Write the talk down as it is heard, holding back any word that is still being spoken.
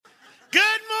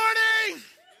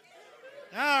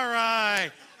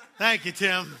Thank you,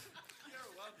 Tim.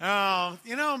 Oh,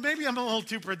 maybe I'm a little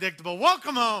too predictable.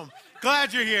 Welcome home.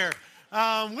 Glad you're here.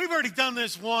 We've already done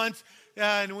this once,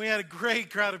 and we had a great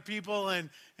crowd of people, and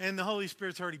the Holy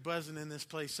Spirit's already buzzing in this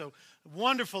place. So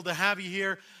wonderful to have you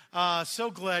here. So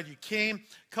glad you came.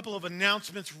 A couple of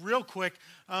announcements real quick.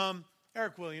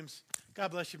 Eric Williams,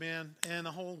 God bless you, man, and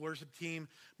the whole worship team.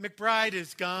 McBride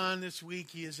is gone this week.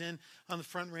 He is in on the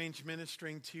front range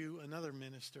ministering to another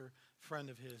minister, friend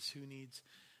of his, who needs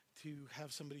to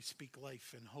have somebody speak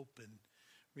life and hope and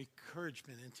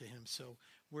encouragement into him. So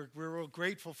we're real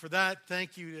grateful for that.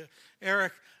 Thank you to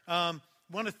Eric.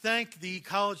 Want to thank the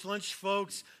college lunch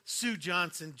folks, Sue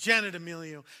Johnson, Janet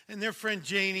Emilio, and their friend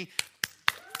Janie.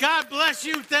 God bless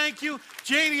you. Thank you.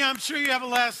 Janie, I'm sure you have a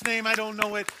last name. I don't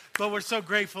know it, but we're so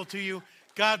grateful to you.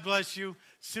 God bless you.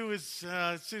 Sue's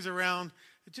around.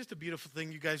 It's just a beautiful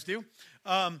thing you guys do.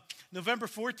 November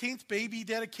 14th, baby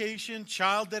dedication,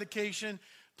 child dedication.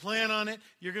 Plan on it.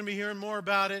 You're going to be hearing more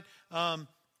about it.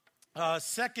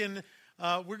 Second,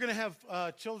 we're going to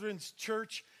have children's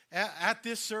church at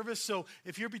this service. So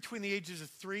if you're between the ages of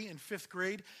 3 and 5th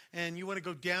grade and you want to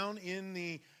go down in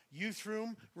the youth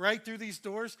room right through these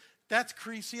doors, that's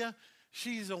Crecia.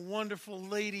 She's a wonderful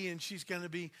lady, and she's going to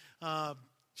be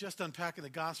just unpacking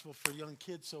the gospel for young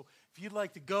kids. So if you'd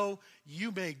like to go,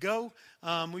 you may go.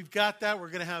 We've got that. We're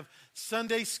going to have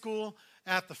Sunday school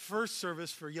at the first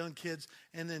service for young kids,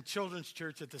 and then children's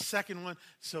church at the second one.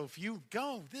 So if you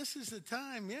go, this is the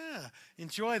time. Yeah,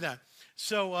 enjoy that.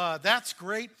 So that's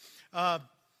great.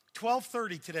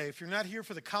 12:30 today. If you're not here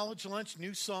for the college lunch,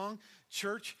 New Song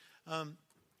Church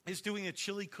is doing a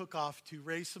chili cook-off to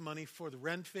raise some money for the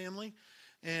Wren family.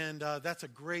 And that's a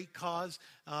great cause.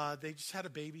 They just had a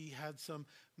baby, had some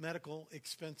medical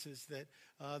expenses that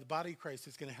the body of Christ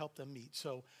is going to help them meet.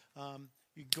 So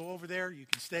you can go over there. You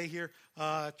can stay here.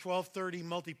 12:30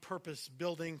 multi-purpose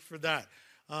building for that.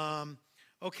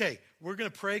 Okay, we're going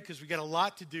to pray because we got a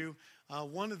lot to do.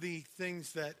 One of the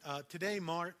things that today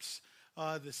marks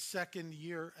the 2nd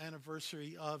year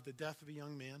anniversary of the death of a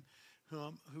young man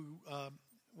who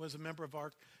was a member of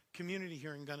our community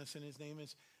here in Gunnison. His name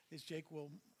is Jake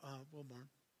Wilborn.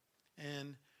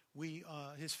 And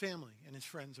his family and his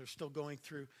friends are still going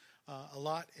through a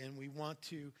lot, and we want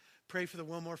to pray for the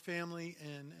Wilmore family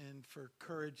and for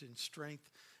courage and strength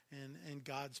and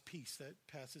God's peace that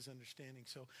passes understanding.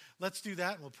 So let's do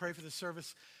that, and we'll pray for the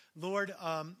service. Lord,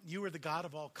 you are the God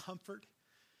of all comfort.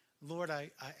 Lord,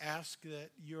 I ask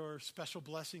that your special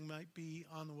blessing might be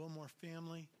on the Wilmore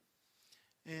family.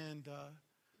 And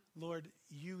Lord,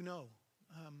 you know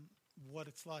what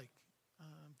it's like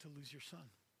to lose your son.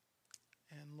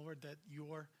 And Lord, that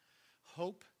your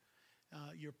hope,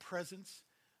 your presence,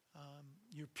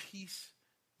 your peace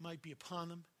might be upon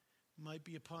them, might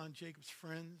be upon Jacob's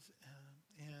friends.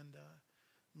 And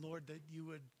Lord, that you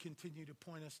would continue to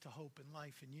point us to hope and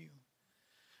life in you.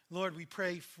 Lord, we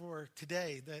pray for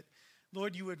today that,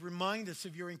 Lord, you would remind us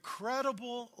of your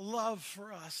incredible love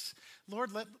for us.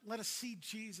 Lord, let us see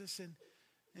Jesus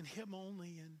and him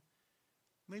only, and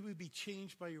may we be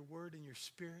changed by your word and your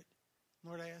spirit.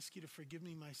 Lord, I ask you to forgive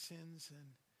me my sins,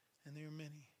 and there are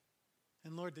many.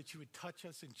 And Lord, that you would touch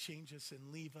us and change us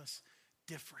and leave us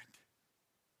different.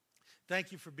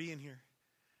 Thank you for being here.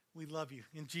 We love you.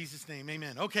 In Jesus' name,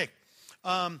 amen. Okay,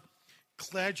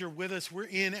 glad you're with us. We're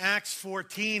in Acts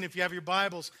 14. If you have your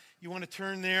Bibles, you want to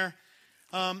turn there.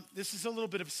 This is a little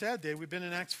bit of a sad day. We've been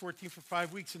in Acts 14 for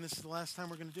 5 weeks, and this is the last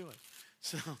time we're going to do it.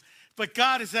 So, but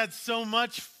God has had so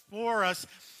much for us.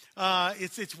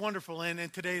 It's wonderful,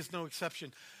 and today is no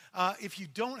exception. If you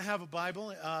don't have a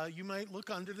Bible, you might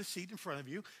look under the seat in front of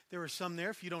you. There are some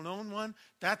there. If you don't own one,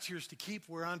 that's yours to keep.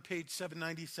 We're on page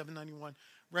 790, 791,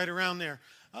 right around there.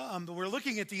 But we're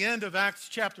looking at the end of Acts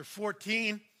chapter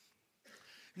 14.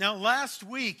 Now, last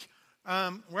week,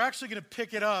 we're actually going to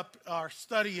pick it up, our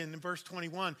study in verse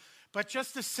 21. But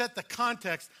just to set the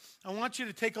context, I want you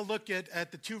to take a look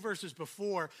at the 2 verses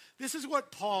before. This is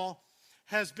what Paul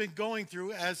has been going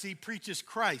through as he preaches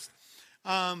Christ.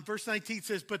 Verse 19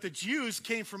 says, "But the Jews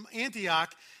came from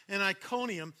Antioch and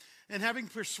Iconium, and having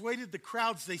persuaded the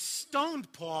crowds, they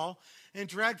stoned Paul and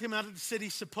dragged him out of the city,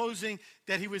 supposing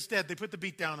that he was dead." They put the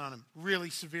beat down on him really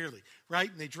severely,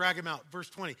 right? And they drag him out. Verse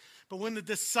 20, "But when the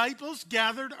disciples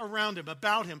gathered around him,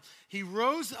 about him, he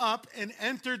rose up and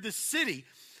entered the city.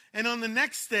 And on the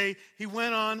next day, he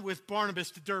went on with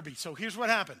Barnabas to Derbe." So here's what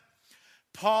happened.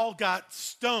 Paul got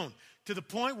stoned to the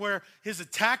point where his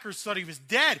attackers thought he was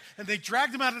dead, and they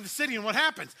dragged him out of the city. And what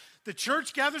happens? The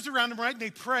church gathers around him, right? And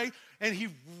they pray, and he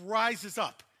rises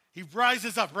up. He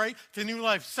rises up, right, to new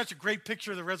life. Such a great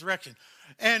picture of the resurrection.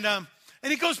 And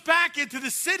And he goes back into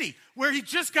the city where he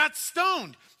just got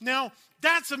stoned. Now,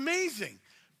 that's amazing.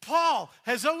 Paul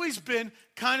has always been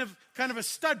kind of a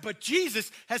stud, but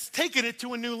Jesus has taken it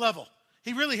to a new level.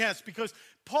 He really has, because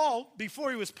Paul, before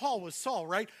he was Paul, was Saul,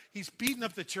 right? He's beating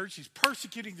up the church. He's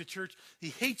persecuting the church. He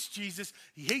hates Jesus.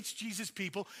 He hates Jesus'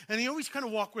 people. And he always kind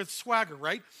of walked with swagger,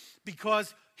 right?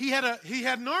 Because he had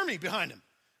an army behind him,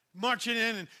 marching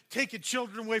in and taking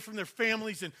children away from their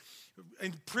families and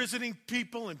imprisoning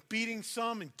people and beating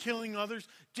some and killing others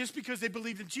just because they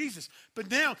believed in Jesus. But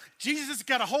now Jesus has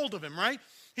got a hold of him, right?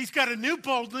 He's got a new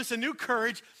boldness, a new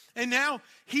courage, and now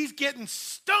he's getting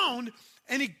stoned,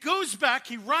 and he goes back,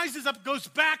 he rises up, goes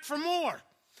back for more,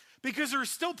 because there are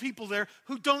still people there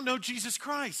who don't know Jesus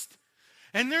Christ.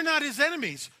 And they're not his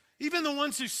enemies. Even the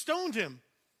ones who stoned him,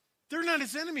 they're not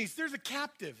his enemies. They're the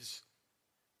captives.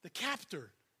 The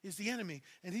captor is the enemy,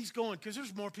 and he's going because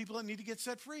there's more people that need to get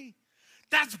set free.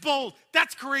 That's bold.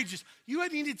 That's courageous. You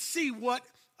need to see what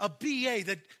a BA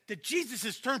that Jesus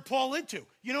has turned Paul into.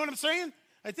 You know what I'm saying?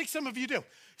 I think some of you do.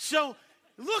 So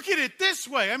look at it this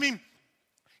way. I mean,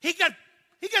 he got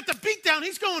the beat down.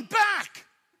 He's going back.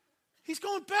 He's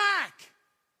going back.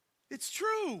 It's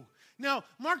true. Now,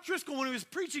 Mark Driscoll, when he was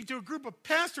preaching to a group of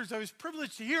pastors, I was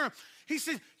privileged to hear him. He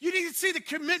said, you need to see the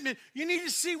commitment. You need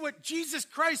to see what Jesus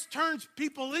Christ turns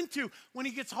people into when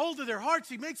he gets hold of their hearts.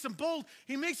 He makes them bold.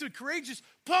 He makes them courageous.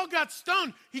 Paul got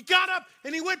stoned. He got up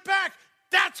and he went back.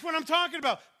 That's what I'm talking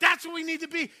about. That's what we need to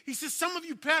be. He says, some of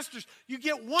you pastors, you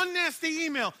get one nasty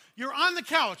email. You're on the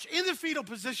couch in the fetal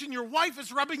position. Your wife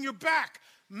is rubbing your back.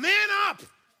 Man up.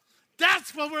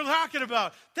 That's what we're talking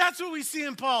about. That's what we see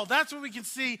in Paul. That's what we can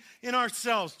see in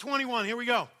ourselves. 21, here we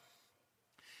go.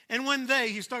 And when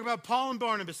he's talking about Paul and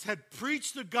Barnabas, had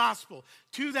preached the gospel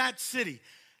to that city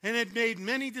and had made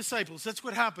many disciples. That's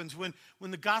what happens when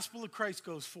the gospel of Christ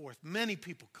goes forth. Many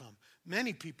people come.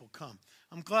 Many people come.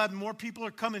 I'm glad more people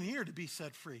are coming here to be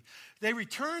set free. They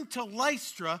returned to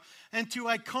Lystra and to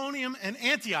Iconium and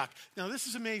Antioch. Now, this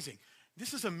is amazing.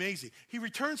 This is amazing. He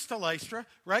returns to Lystra,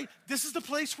 right? This is the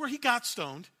place where he got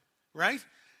stoned, right?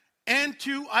 And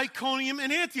to Iconium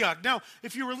and Antioch. Now,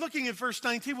 if you were looking at verse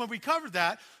 19 when we covered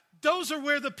that, those are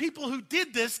where the people who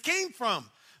did this came from.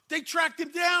 They tracked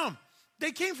him down.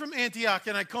 They came from Antioch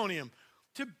and Iconium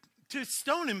to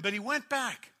stone him, but he went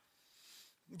back.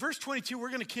 Verse 22, we're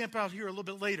going to camp out here a little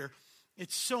bit later.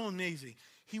 It's so amazing.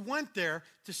 He went there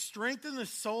to strengthen the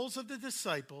souls of the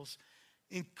disciples,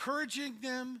 encouraging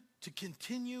them to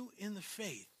continue in the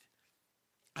faith.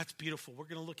 That's beautiful. We're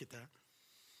going to look at that.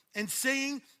 And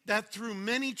saying that through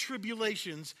many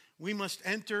tribulations, we must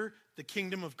enter the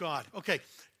kingdom of God. Okay,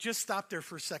 just stop there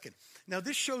for a second. Now,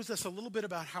 this shows us a little bit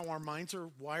about how our minds are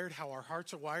wired, how our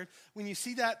hearts are wired. When you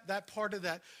see that part of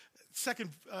that second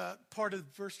part of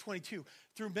verse 22,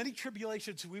 through many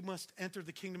tribulations, we must enter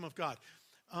the kingdom of God.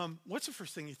 What's the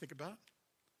first thing you think about?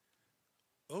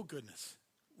 Oh, goodness.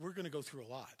 We're going to go through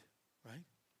a lot, right?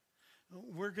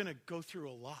 We're going to go through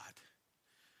a lot.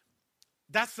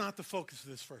 That's not the focus of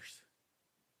this verse.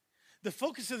 The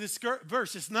focus of this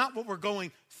verse is not what we're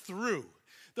going through.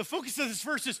 The focus of this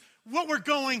verse is what we're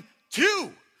going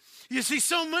to. You see,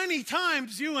 so many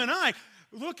times you and I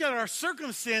look at our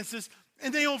circumstances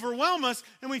and they overwhelm us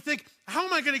and we think, how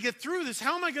am I going to get through this?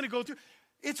 How am I going to go through?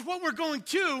 It's what we're going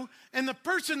to and the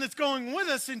person that's going with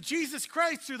us in Jesus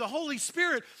Christ through the Holy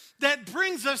Spirit that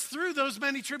brings us through those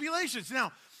many tribulations.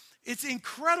 Now, it's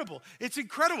incredible. It's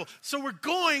incredible. So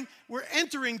we're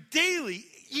entering daily,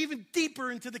 even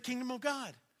deeper into the kingdom of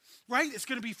God, right? It's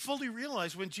going to be fully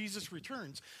realized when Jesus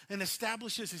returns and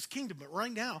establishes his kingdom. But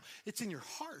right now, it's in your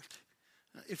heart.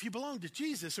 If you belong to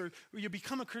Jesus or you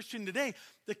become a Christian today,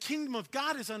 the kingdom of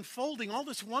God is unfolding, all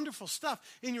this wonderful stuff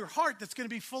in your heart that's going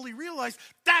to be fully realized.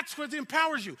 That's what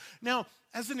empowers you. Now,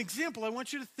 as an example, I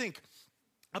want you to think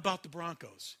about the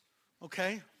Broncos,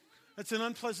 okay? That's an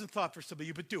unpleasant thought for some of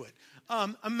you, but do it.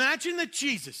 Imagine that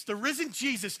Jesus, the risen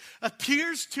Jesus,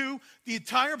 appears to the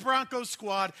entire Broncos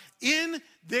squad in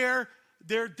their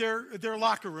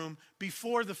locker room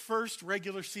before the first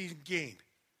regular season game.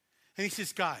 And he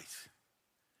says, guys,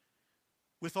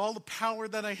 with all the power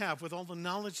that I have, with all the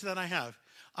knowledge that I have,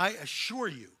 I assure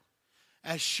you,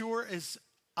 as sure as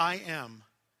I am,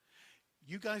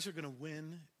 you guys are going to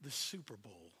win the Super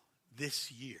Bowl this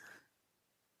year.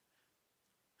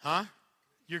 Huh?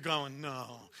 You're going,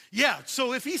 no. Yeah,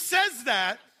 so if he says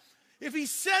that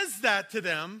to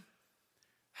them,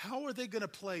 how are they going to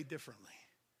play differently?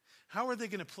 How are they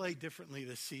going to play differently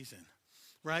this season?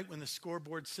 Right? When the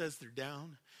scoreboard says they're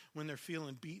down, when they're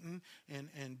feeling beaten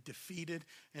and defeated,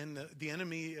 and the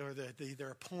enemy or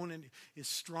their opponent is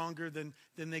stronger than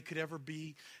they could ever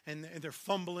be, and they're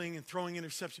fumbling and throwing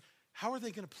interceptions. how are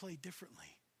they going to play differently?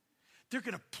 They're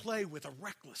going to play with a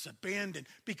reckless abandon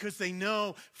because they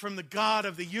know from the God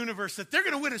of the universe that they're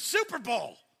going to win a Super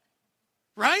Bowl.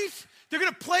 Right? They're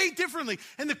going to play differently.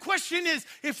 And the question is,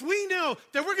 if we know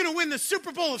that we're going to win the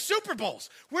Super Bowl of Super Bowls,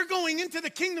 we're going into the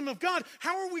kingdom of God,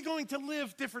 how are we going to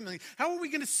live differently? How are we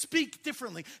going to speak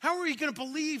differently? How are we going to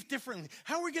believe differently?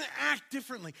 How are we going to act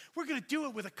differently? We're going to do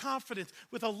it with a confidence,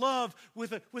 with a love,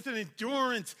 with an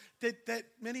endurance that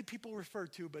many people refer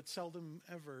to but seldom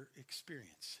ever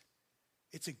experience.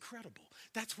 It's incredible.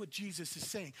 That's what Jesus is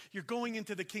saying. You're going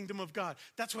into the kingdom of God.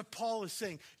 That's what Paul is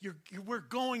saying. We're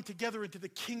going together into the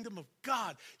kingdom of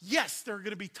God. Yes, there are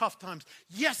going to be tough times.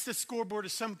 Yes, the scoreboard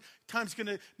is sometimes going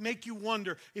to make you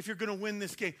wonder if you're going to win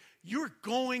this game. You're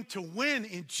going to win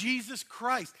in Jesus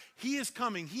Christ. He is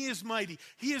coming. He is mighty.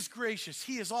 He is gracious.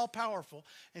 He is all-powerful,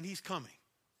 and he's coming.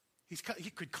 He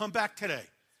could come back today.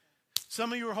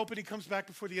 Some of you are hoping he comes back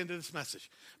before the end of this message.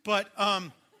 But,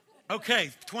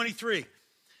 okay, 23.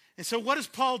 And so what does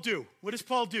Paul do? What does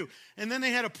Paul do? And then they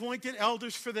had appointed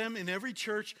elders for them in every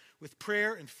church with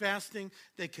prayer and fasting.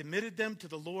 They committed them to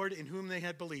the Lord in whom they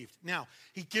had believed. Now,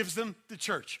 he gives them the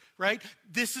church, right?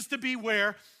 This is to be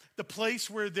where the place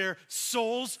where their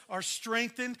souls are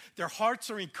strengthened, their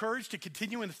hearts are encouraged to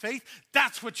continue in the faith.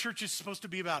 That's what church is supposed to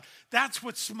be about. That's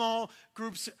what small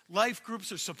groups, life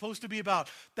groups are supposed to be about.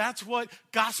 That's what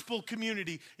gospel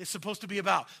community is supposed to be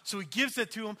about. So he gives it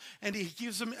to them, and he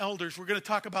gives them elders. We're going to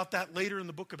talk about that later in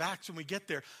the book of Acts when we get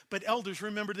there. But elders,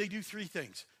 remember, they do three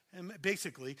things. And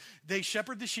basically, they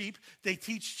shepherd the sheep, they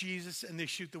teach Jesus, and they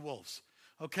shoot the wolves.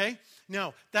 Okay?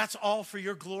 Now, that's all for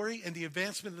your glory and the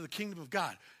advancement of the kingdom of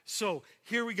God. So,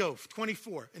 here we go,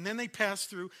 24. And then they passed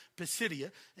through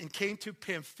Pisidia and came to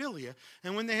Pamphylia.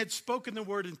 And when they had spoken the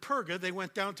word in Perga, they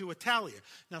went down to Italia.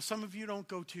 Now, some of you don't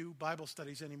go to Bible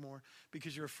studies anymore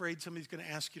because you're afraid somebody's going to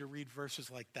ask you to read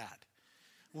verses like that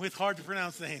with hard to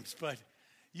pronounce names. But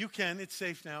you can. It's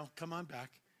safe now. Come on back.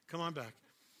 Come on back.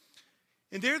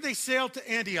 And there they sailed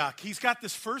to Antioch. He's got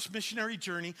this first missionary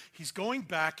journey. He's going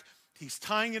back. He's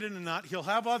tying it in a knot. He'll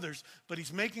have others, but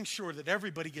he's making sure that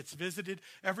everybody gets visited,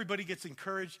 everybody gets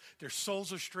encouraged, their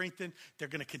souls are strengthened, they're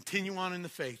going to continue on in the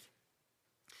faith.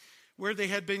 Where they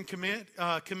had been commended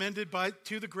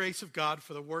to the grace of God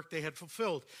for the work they had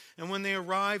fulfilled. And when they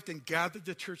arrived and gathered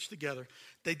the church together,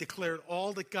 they declared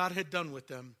all that God had done with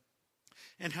them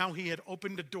and how he had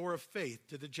opened a door of faith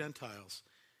to the Gentiles.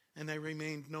 And they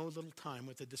remained no little time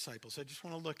with the disciples. I just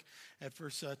want to look at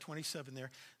verse 27 there.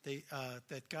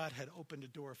 That God had opened a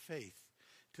door of faith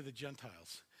to the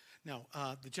Gentiles. Now,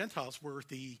 the Gentiles were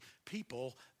the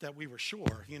people that we were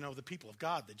sure, the people of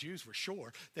God, the Jews were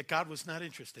sure that God was not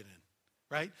interested in.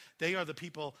 Right? They are the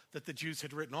people that the Jews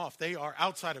had written off. They are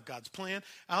outside of God's plan,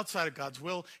 outside of God's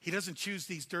will. He doesn't choose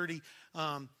these dirty,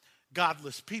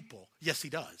 godless people. Yes, he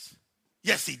does.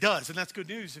 Yes, he does. And that's good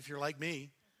news if you're like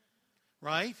me.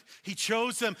 Right? He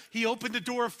chose them. He opened a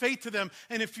door of faith to them.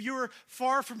 And if you're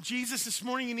far from Jesus this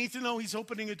morning, you need to know he's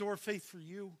opening a door of faith for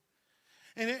you.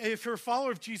 And if you're a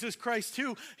follower of Jesus Christ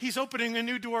too, he's opening a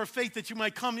new door of faith that you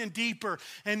might come in deeper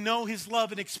and know his love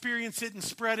and experience it and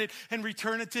spread it and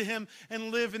return it to him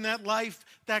and live in that life,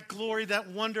 that glory,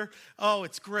 that wonder. Oh,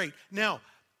 it's great. Now,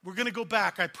 we're going to go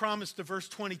back, I promise, to verse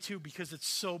 22 because it's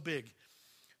so big.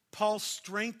 Paul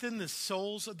strengthened the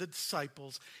souls of the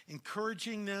disciples,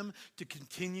 encouraging them to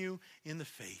continue in the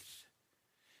faith.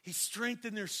 He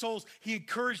strengthened their souls. He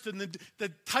encouraged them.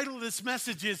 The title of this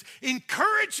message is,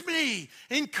 Encourage Me,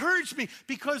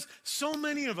 because so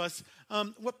many of us,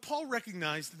 what Paul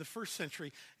recognized in the first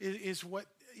century is what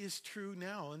is true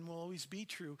now and will always be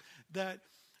true, that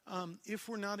if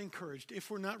we're not encouraged,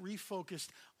 if we're not refocused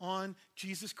on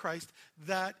Jesus Christ,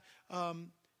 that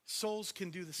souls can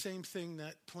do the same thing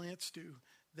that plants do.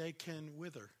 They can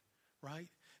wither, right?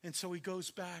 And so he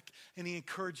goes back and he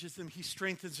encourages them. He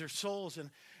strengthens their souls. And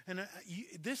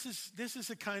this is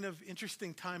a kind of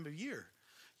interesting time of year.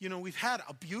 We've had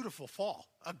a beautiful fall,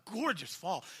 a gorgeous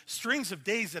fall. Strings of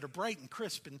days that are bright and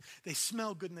crisp and they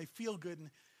smell good and they feel good.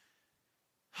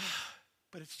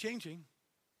 But it's changing.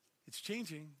 It's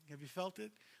changing. Have you felt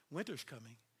it? Winter's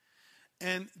coming.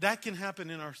 And that can happen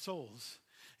in our souls.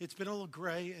 It's been a little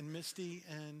gray and misty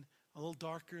and a little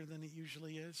darker than it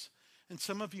usually is. And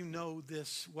some of you know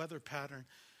this weather pattern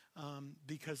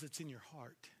because it's in your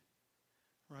heart,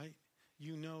 right?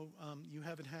 You know you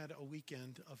haven't had a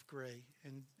weekend of gray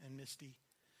and misty.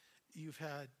 You've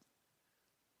had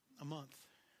a month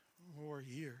or a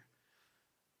year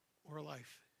or a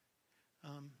life.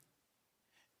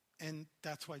 And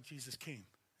that's why Jesus came.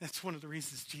 That's one of the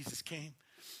reasons Jesus came.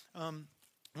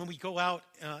 When we go out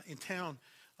in town,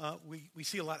 we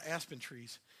see a lot of aspen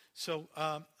trees. So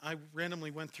I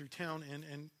randomly went through town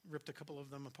and ripped a couple of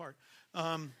them apart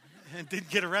and didn't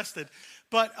get arrested.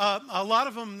 But a lot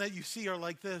of them that you see are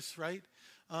like this, right?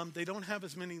 They don't have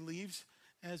as many leaves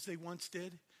as they once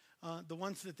did. The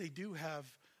ones that they do have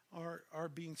are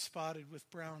being spotted with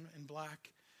brown and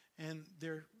black, and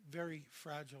they're very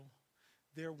fragile.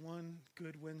 They're one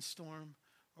good windstorm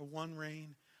or one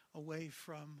rain away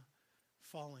from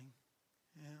falling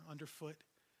underfoot,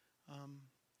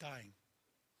 dying.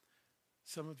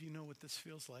 Some of you know what this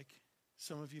feels like.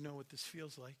 Some of you know what this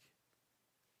feels like.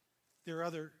 There are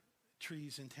other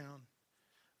trees in town.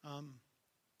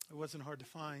 It wasn't hard to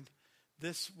find.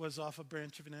 This was off a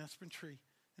branch of an aspen tree,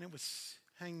 and it was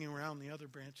hanging around the other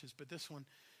branches, but this one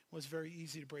was very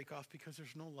easy to break off because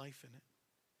there's no life in it.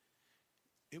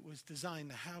 It was designed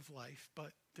to have life,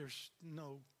 but there's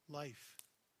no life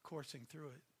coursing through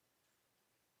it.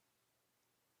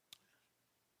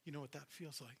 You know what that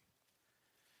feels like.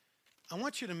 I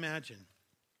want you to imagine.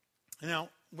 Now,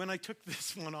 when I took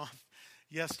this one off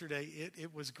yesterday,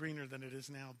 it was greener than it is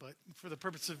now, but for the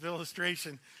purpose of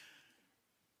illustration,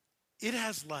 it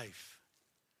has life.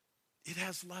 It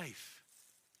has life.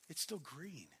 It's still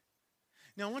green.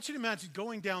 Now, I want you to imagine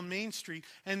going down Main Street,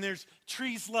 and there's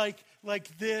trees like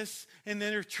this, and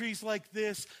then there are trees like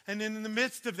this, and then in the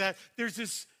midst of that, there's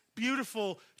this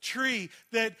beautiful tree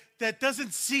that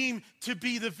doesn't seem to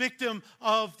be the victim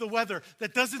of the weather,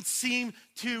 that doesn't seem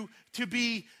to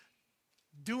be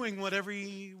doing what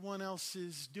everyone else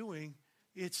is doing.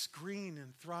 It's green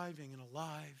and thriving and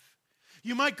alive.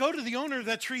 You might go to the owner of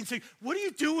that tree and say, "What are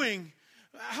you doing?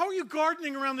 How are you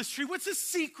gardening around this tree? What's the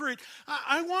secret?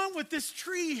 I want what this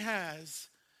tree has.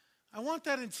 I want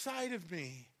that inside of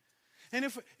me." And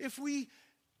if we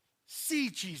see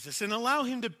Jesus and allow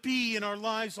him to be in our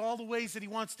lives all the ways that he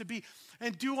wants to be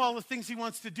and do all the things he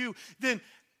wants to do, then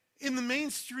in the main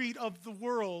street of the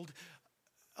world,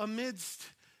 amidst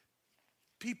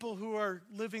people who are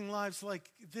living lives like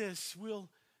this, we'll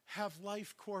have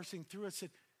life coursing through us.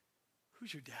 And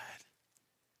who's your dad?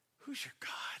 Who's your God?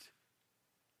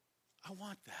 I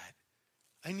want that.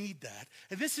 I need that.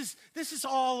 And this is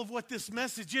all of what this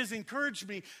message is. Encouraged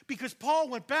me because Paul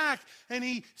went back and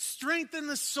he strengthened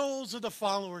the souls of the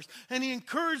followers and he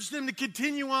encouraged them to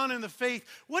continue on in the faith.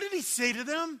 What did he say to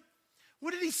them?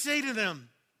 What did he say to them?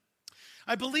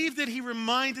 I believe that he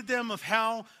reminded them of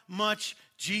how much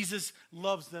Jesus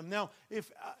loves them. Now,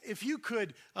 if you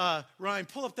could, Ryan,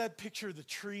 pull up that picture of the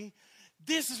tree.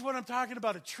 This is what I'm talking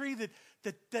about, a tree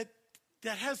that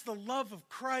has the love of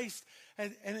Christ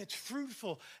and it's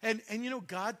fruitful. And you know,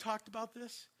 God talked about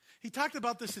this. He talked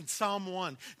about this in Psalm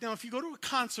 1. Now, if you go to a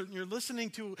concert and you're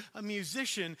listening to a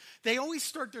musician, they always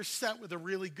start their set with a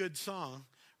really good song,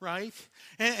 right?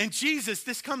 And Jesus,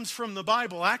 this comes from the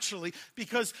Bible, actually,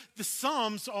 because the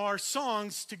Psalms are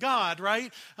songs to God,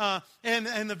 right?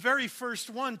 And the very first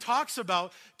one talks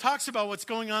about what's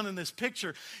going on in this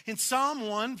picture. In Psalm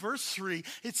 1, verse 3,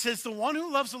 it says, "The one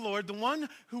who loves the Lord, the one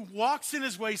who walks in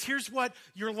his ways," here's what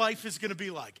your life is going to be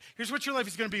like. Here's what your life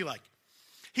is going to be like.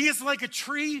 "He is like a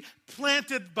tree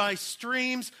planted by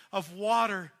streams of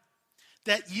water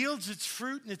that yields its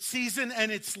fruit in its season,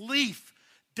 and its leaf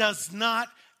does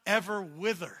not ever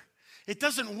wither." It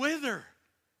doesn't wither.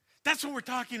 That's what we're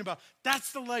talking about.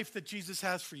 That's the life that Jesus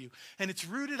has for you. And it's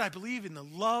rooted, I believe, in the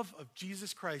love of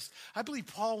Jesus Christ. I believe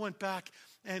Paul went back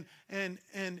and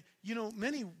you know,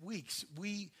 many weeks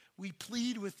we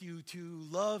plead with you to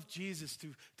love Jesus,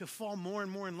 to fall more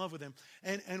and more in love with him.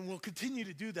 And we'll continue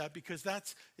to do that because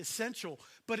that's essential.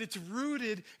 But it's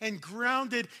rooted and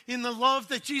grounded in the love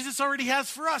that Jesus already has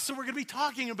for us. So we're going to be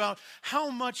talking about how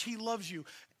much he loves you.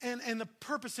 And the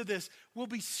purpose of this, we'll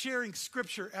be sharing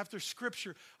scripture after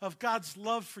scripture of God's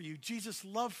love for you, Jesus'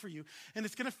 love for you. And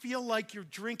it's going to feel like you're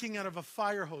drinking out of a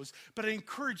fire hose. But I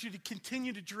encourage you to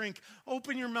continue to drink.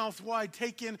 Open your mouth wide.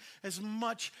 Take in as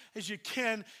much as you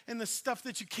can. And the stuff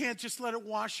that you can't, just let it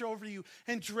wash over you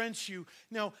and drench you.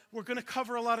 Now, we're going to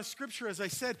cover a lot of scripture, as I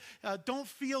said. Don't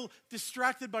feel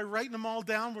distracted by writing them all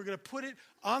down. We're going to put it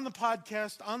on the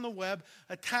podcast, on the web.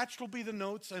 Attached will be the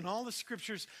notes and all the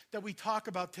scriptures that we talk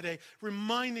about today,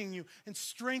 reminding you and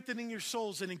strengthening your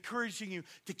souls and encouraging you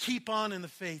to keep on in the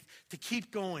faith, to keep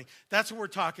going. That's what we're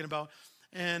talking about.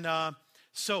 And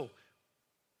so,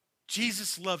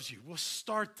 Jesus loves you. We'll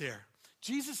start there.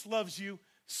 Jesus loves you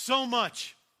so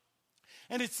much.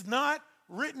 And it's not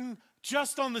written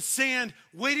just on the sand,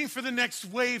 waiting for the next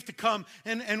wave to come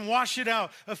and wash it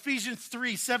out. Ephesians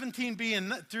 3, 17b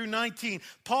and through 19.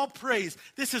 Paul prays,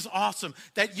 this is awesome,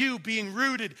 that you being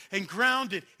rooted and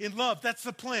grounded in love. That's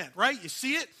the plan, right? You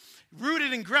see it?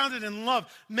 Rooted and grounded in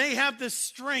love may have the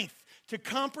strength to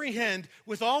comprehend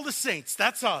with all the saints,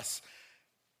 that's us,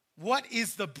 what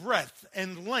is the breadth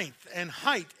and length and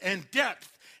height and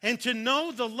depth, and to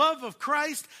know the love of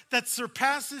Christ that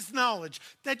surpasses knowledge,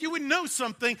 that you would know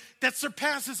something that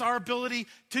surpasses our ability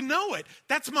to know it.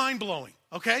 That's mind-blowing,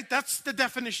 okay? That's the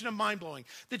definition of mind-blowing,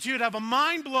 that you'd have a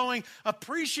mind-blowing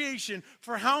appreciation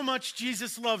for how much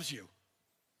Jesus loves you,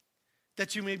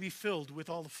 that you may be filled with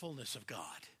all the fullness of God.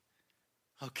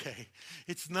 Okay,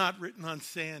 it's not written on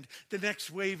sand. The next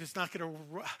wave is not going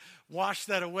to wash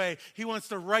that away. He wants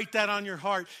to write that on your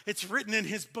heart. It's written in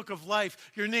his book of life.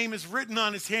 Your name is written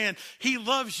on his hand. He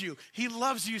loves you. He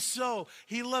loves you so.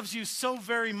 He loves you so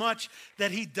very much that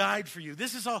he died for you.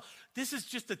 This is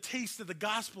just a taste of the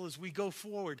gospel as we go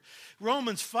forward.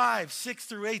 Romans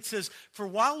 5:6-8 says, "For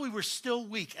while we were still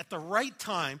weak, at the right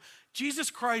time, Jesus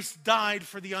Christ died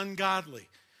for the ungodly.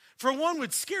 For one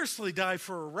would scarcely die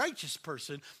for a righteous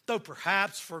person, though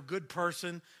perhaps for a good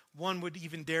person one would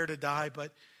even dare to die.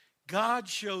 But God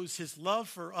shows his love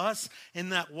for us in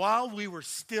that while we were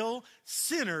still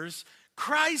sinners,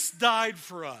 Christ died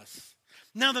for us."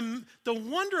 Now, the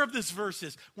wonder of this verse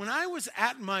is, when I was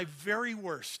at my very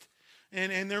worst,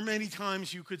 and there are many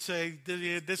times you could say,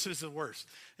 this is the worst,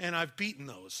 and I've beaten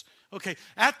those. Okay,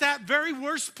 at that very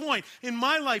worst point in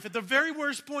my life, at the very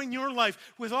worst point in your life,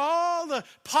 with all the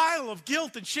pile of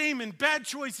guilt and shame and bad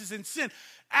choices and sin,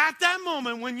 at that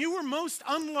moment when you were most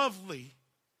unlovely,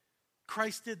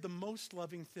 Christ did the most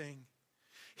loving thing.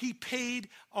 He paid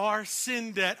our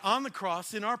sin debt on the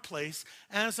cross in our place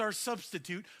as our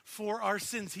substitute for our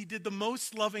sins. He did the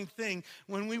most loving thing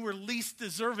when we were least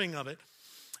deserving of it.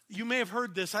 You may have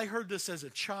heard this. I heard this as a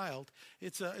child.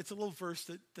 It's a little verse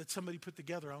that somebody put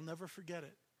together. I'll never forget it.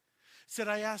 It said,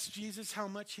 I asked Jesus how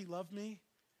much he loved me,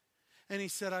 and he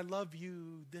said, I love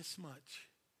you this much.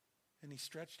 And he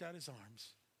stretched out his arms,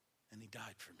 and he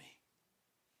died for me.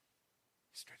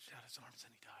 He stretched out his arms,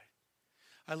 and he died.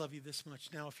 I love you this much.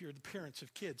 Now, if you're the parents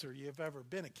of kids or you've ever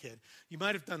been a kid, you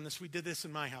might have done this. We did this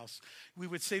in my house. We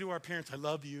would say to our parents, I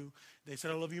love you. They said,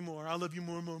 I love you more. I love you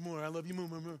more, more, more. I love you more,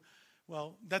 more, more.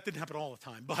 Well, that didn't happen all the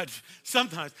time, but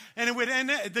sometimes. And it would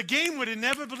end, the game would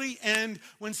inevitably end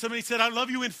when somebody said, I love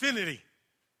you infinity.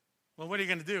 Well, what are you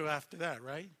going to do after that,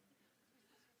 right?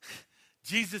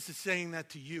 Jesus is saying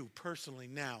that to you personally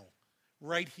now,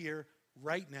 right here,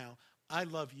 right now. I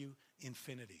love you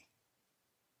infinity.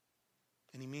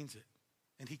 And he means it.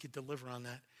 And he could deliver on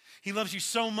that. He loves you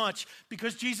so much.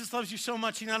 Because Jesus loves you so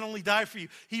much, he not only died for you,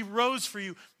 he rose for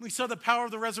you. We saw the power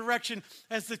of the resurrection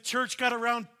as the church got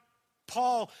around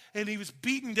Paul, and he was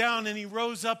beaten down, and he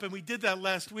rose up, and we did that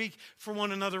last week for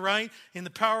one another, right? In the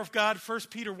power of God,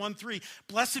 1 Peter 1:3.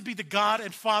 Blessed be the God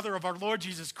and Father of our Lord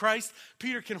Jesus Christ.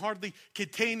 Peter can hardly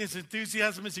contain his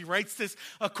enthusiasm as he writes this.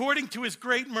 According to his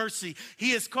great mercy,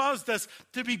 he has caused us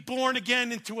to be born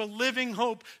again into a living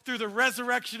hope through the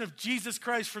resurrection of Jesus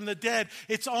Christ from the dead.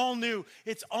 It's all new.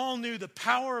 It's all new. The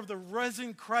power of the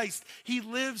risen Christ. He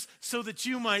lives so that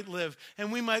you might live,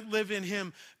 and we might live in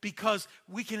him, because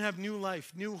we can have new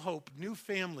life, new hope, new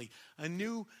family, a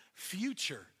new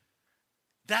future.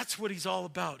 That's what he's all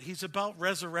about. He's about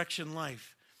resurrection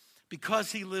life.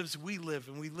 Because he lives, we live,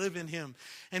 and we live in him.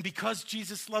 And because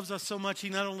Jesus loves us so much, he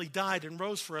not only died and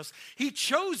rose for us, he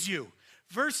chose you.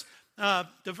 The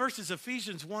verse is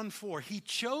Ephesians 1:4. He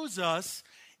chose us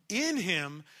in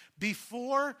him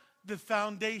before the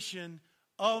foundation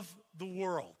of the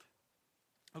world.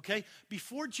 Okay?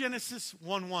 Before Genesis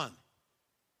 1:1.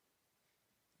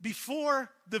 Before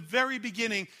the very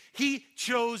beginning, he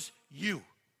chose you.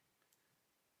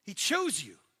 He chose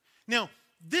you. Now,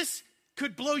 this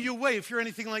could blow you away if you're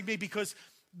anything like me, because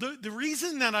the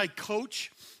reason that I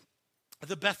coach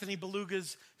the Bethany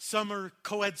Belugas summer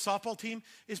co-ed softball team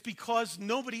is because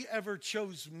nobody ever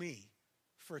chose me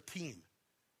for a team.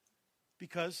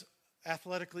 Because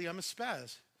athletically, I'm a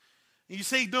spaz. And you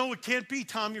say, no, it can't be,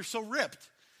 Tom, you're so ripped.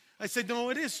 I said,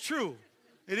 no, it is true.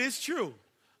 It is true.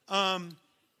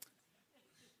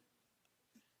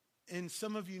 And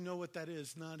some of you know what that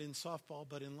is, not in softball,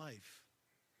 but in life.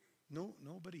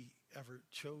 Nobody ever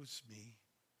chose me.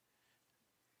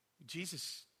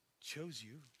 Jesus chose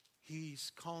you.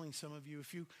 He's calling some of you.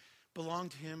 If you belong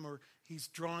to him, or he's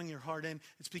drawing your heart in,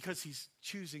 it's because he's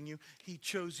choosing you. He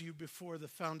chose you before the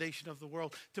foundation of the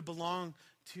world to belong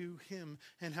to him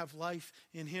and have life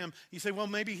in him. You say, well,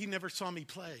 maybe he never saw me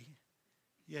play.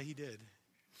 Yeah, he did.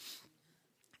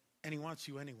 And he wants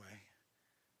you anyway.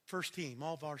 First team,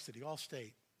 all varsity, all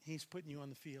state. He's putting you on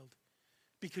the field.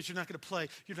 Because you're not going to play.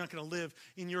 You're not going to live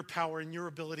in your power and your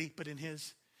ability, but in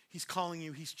his. He's calling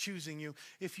you. He's choosing you.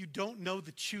 If you don't know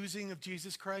the choosing of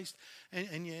Jesus Christ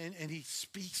and he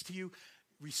speaks to you,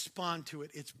 respond to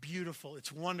it. It's beautiful.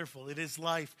 It's wonderful. It is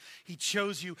life. He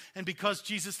chose you. And because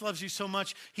Jesus loves you so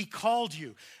much, he called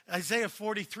you. Isaiah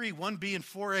 43, 1b and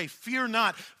 4a. Fear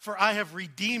not, for I have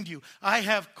redeemed you. I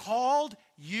have called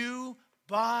you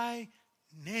by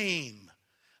name.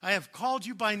 I have called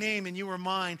you by name, and you are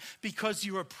mine because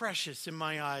you are precious in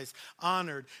my eyes,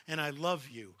 honored, and I love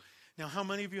you. Now, how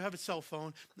many of you have a cell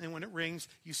phone, and when it rings,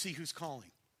 you see who's calling?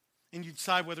 And you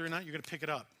decide whether or not you're going to pick it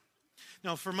up.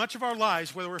 Now, for much of our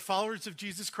lives, whether we're followers of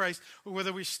Jesus Christ or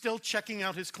whether we're still checking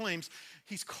out his claims,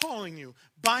 he's calling you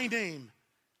by name.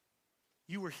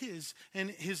 You were his, and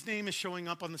his name is showing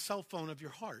up on the cell phone of your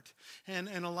heart. And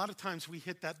a lot of times we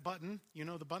hit that button, you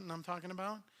know the button I'm talking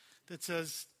about, that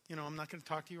says, I'm not going to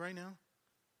talk to you right now.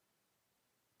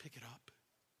 Pick it up.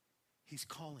 He's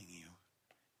calling you.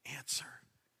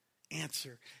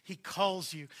 Answer. He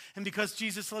calls you. And because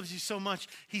Jesus loves you so much,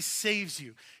 he saves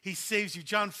you. He saves you.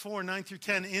 John 4, 9 through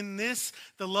 10. In this,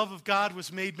 the love of God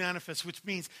was made manifest, which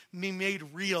means be made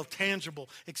real, tangible,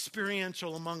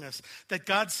 experiential among us. That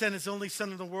God sent his only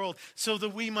Son in the world so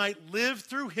that we might live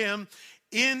through him.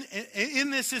 In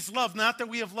this is love, not that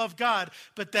we have loved God,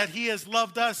 but that he has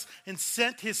loved us and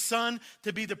sent his Son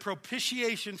to be the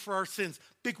propitiation for our sins.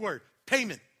 Big word,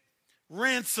 payment,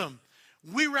 ransom.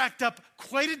 We racked up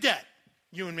quite a debt,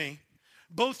 you and me,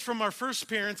 both from our first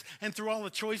parents and through all the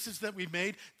choices that we've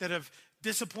made that have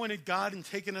disappointed God and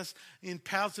taken us in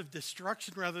paths of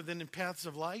destruction rather than in paths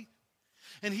of light.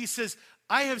 And he says,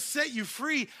 I have set you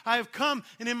free. I have come,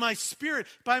 and in my spirit,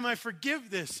 by my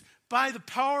forgiveness, by the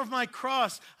power of my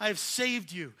cross, I have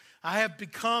saved you. I have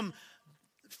become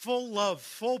full love,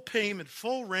 full payment,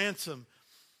 full ransom.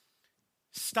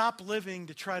 Stop living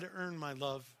to try to earn my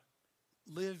love.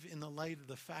 Live in the light of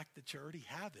the fact that you already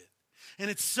have it.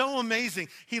 And it's so amazing.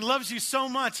 He loves you so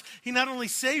much. He not only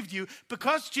saved you,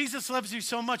 because Jesus loves you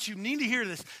so much, you need to hear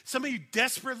this. Some of you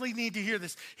desperately need to hear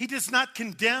this. He does not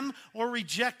condemn or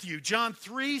reject you. John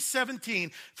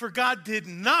 3:17, for God did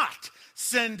not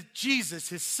send Jesus,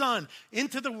 his Son,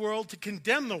 into the world to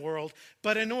condemn the world,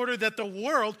 but in order that the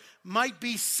world might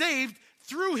be saved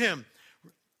through him.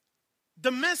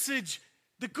 The message,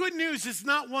 the good news is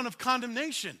not one of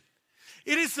condemnation.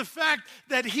 It is the fact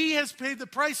that he has paid the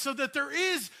price so that there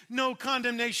is no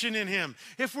condemnation in him.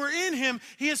 If we're in him,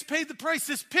 he has paid the price.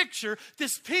 This picture,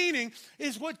 this painting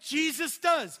is what Jesus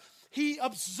does. He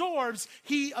absorbs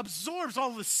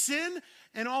all the sin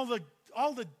and all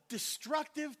the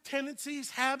destructive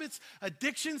tendencies, habits,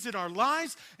 addictions in our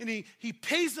lives, and he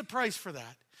pays the price for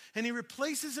that. And he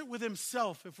replaces it with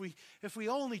himself if we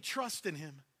only trust in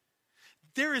him.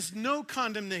 There is no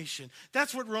condemnation.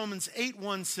 That's what Romans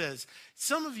 8:1 says.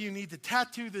 Some of you need to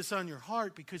tattoo this on your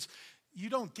heart because you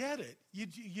don't get it.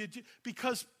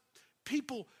 Because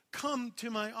people come to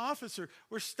my office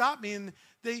or stop me and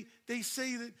they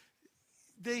say that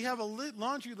they have a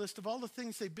laundry list of all the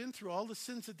things they've been through, all the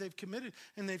sins that they've committed,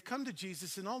 and they've come to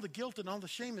Jesus, and all the guilt and all the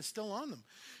shame is still on them.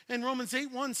 And Romans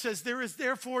 8:1 says, there is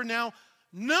therefore now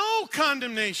no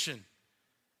condemnation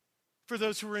for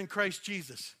those who are in Christ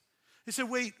Jesus. They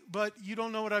said, wait, but you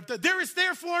don't know what I've done. There is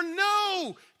therefore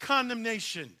no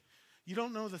condemnation. You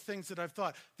don't know the things that I've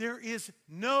thought. There is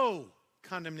no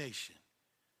condemnation.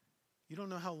 You don't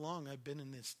know how long I've been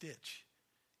in this ditch.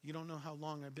 You don't know how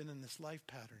long I've been in this life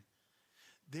pattern.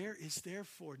 There is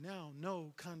therefore now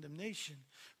no condemnation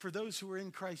for those who are in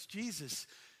Christ Jesus.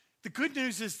 The good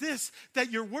news is this,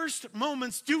 that your worst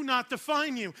moments do not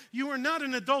define you. You are not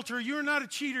an adulterer. You are not a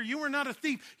cheater. You are not a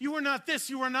thief. You are not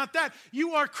this. You are not that.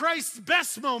 You are Christ's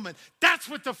best moment. That's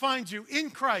what defines you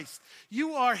in Christ.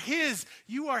 You are his.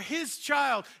 You are his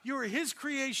child. You are his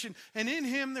creation. And in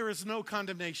him there is no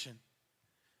condemnation.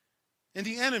 And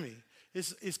the enemy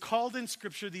is called in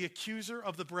Scripture the accuser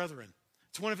of the brethren.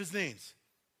 It's one of his names.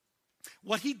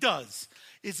 What he does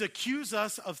is accuse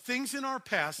us of things in our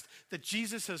past that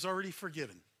Jesus has already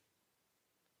forgiven.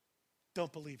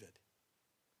 Don't believe it.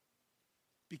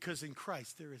 Because in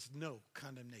Christ there is no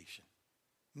condemnation.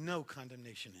 No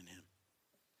condemnation in him.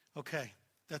 Okay,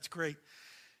 that's great.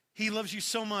 He loves you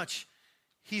so much,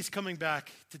 he's coming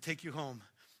back to take you home.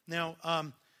 Now,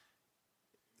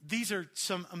 these are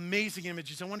some amazing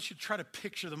images. I want you to try to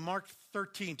picture them. Mark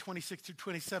 13, 26 through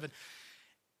 27.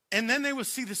 And then they will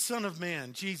see the Son of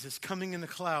Man, Jesus, coming in the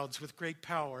clouds with great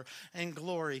power and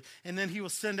glory. And then he will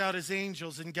send out his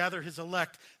angels and gather his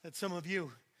elect. That's some of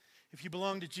you. If you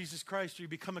belong to Jesus Christ or you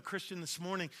become a Christian this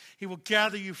morning, he will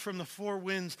gather you from the four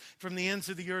winds, from the ends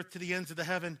of the earth to the ends of the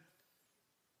heaven.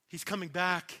 He's coming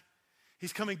back.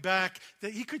 He's coming back.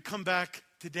 That he could come back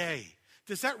today.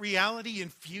 Does that reality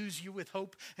infuse you with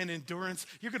hope and endurance?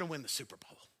 You're going to win the Super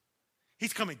Bowl.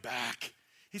 He's coming back.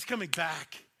 He's coming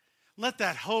back. Let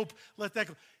that hope, let that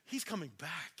go. He's coming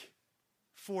back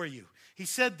for you. He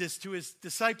said this to his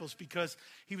disciples because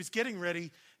he was getting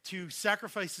ready to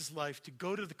sacrifice his life, to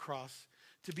go to the cross,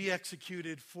 to be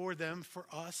executed for them, for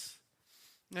us.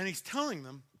 And he's telling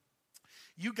them,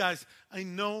 you guys, I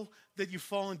know that you've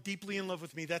fallen deeply in love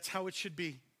with me. That's how it should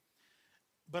be.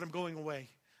 But I'm going away.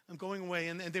 I'm going away.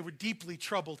 And they were deeply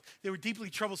troubled. They were deeply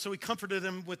troubled, so he comforted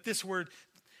them with this word.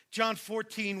 John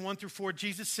 14, 1-4,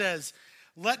 Jesus says,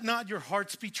 let not your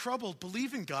hearts be troubled.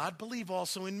 Believe in God. Believe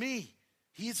also in me.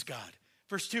 He is God.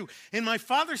 Verse 2, in my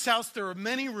Father's house there are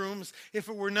many rooms. If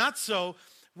it were not so,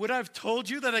 would I have told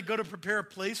you that I go to prepare a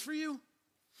place for you?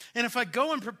 And if I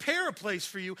go and prepare a place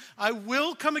for you, I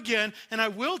will come again, and I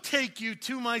will take you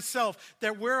to myself,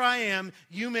 that where I am,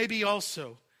 you may be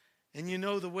also. And you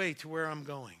know the way to where I'm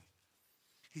going.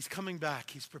 He's coming back.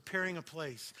 He's preparing a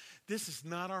place. This is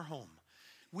not our home.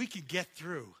 We can get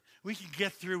through. We can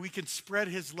get through. We can spread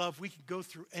his love. We can go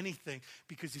through anything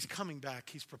because he's coming back.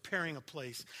 He's preparing a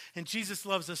place. And Jesus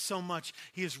loves us so much,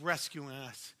 he is rescuing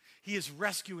us. He is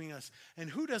rescuing us. And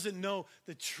who doesn't know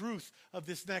the truth of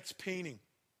this next painting?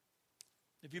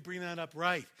 If you bring that up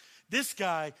right. This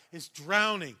guy is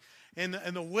drowning. And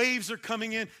the waves are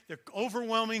coming in. They're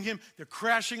overwhelming him. They're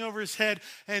crashing over his head.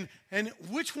 And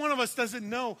which one of us doesn't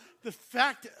know the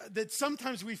fact that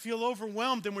sometimes we feel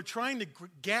overwhelmed and we're trying to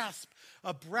gasp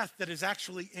a breath that is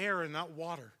actually air and not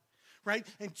water, right?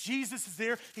 And Jesus is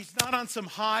there. He's not on some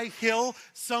high hill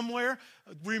somewhere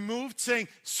removed saying,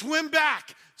 swim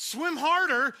back, swim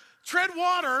harder, tread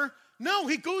water. No,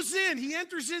 he goes in. He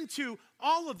enters into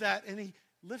all of that and he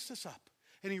lifts us up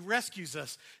and he rescues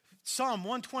us. Psalm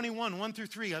 121,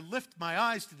 1-3, I lift my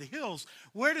eyes to the hills.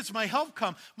 Where does my help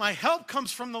come? My help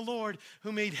comes from the Lord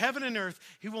who made heaven and earth.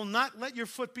 He will not let your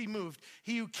foot be moved.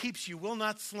 He who keeps you will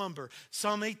not slumber.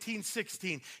 Psalm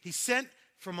 18:16, he sent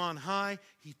from on high.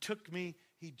 He took me.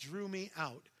 He drew me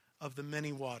out of the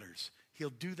many waters. He'll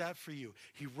do that for you.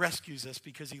 He rescues us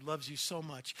because he loves you so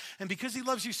much. And because he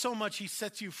loves you so much, he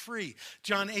sets you free.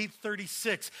 John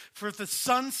 8:36, for if the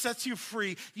Son sets you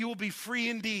free, you will be free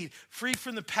indeed. Free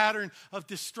from the pattern of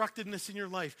destructiveness in your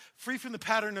life. Free from the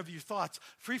pattern of your thoughts.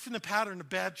 Free from the pattern of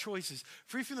bad choices.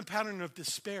 Free from the pattern of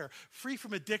despair. Free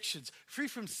from addictions. Free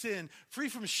from sin. Free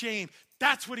from shame.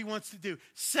 That's what he wants to do.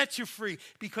 Set you free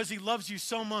because he loves you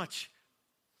so much.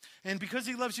 And because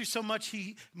he loves you so much,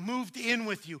 he moved in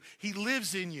with you. He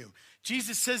lives in you.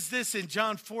 Jesus says this in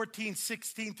John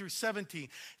 14:16-17.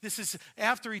 This is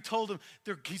after he told him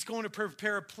he's going to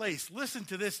prepare a place. Listen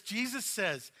to this. Jesus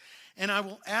says, and I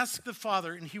will ask the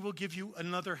Father, and he will give you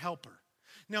another helper.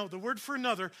 Now, the word for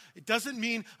another, it doesn't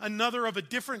mean another of a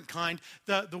different kind.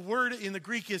 The word in the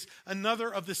Greek is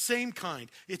another of the same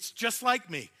kind. It's just like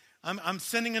me. I'm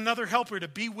sending another helper to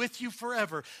be with you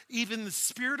forever, even the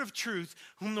Spirit of truth,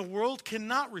 whom the world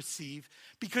cannot receive,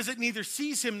 because it neither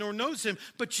sees him nor knows him,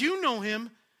 but you know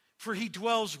him, for he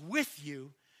dwells with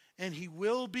you, and he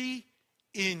will be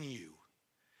in you.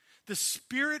 The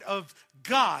Spirit of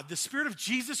God, the Spirit of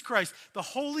Jesus Christ, the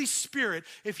Holy Spirit,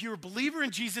 if you're a believer in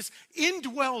Jesus,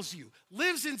 indwells you,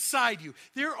 lives inside you.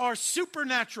 There are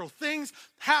supernatural things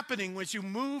happening as you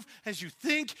move, as you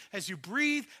think, as you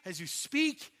breathe, as you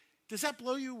speak. Does that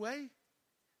blow you away?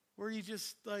 Or are you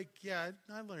just like, yeah,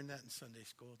 I learned that in Sunday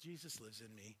school. Jesus lives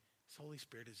in me. His Holy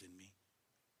Spirit is in me.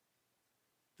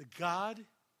 The God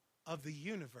of the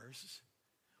universe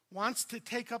wants to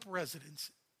take up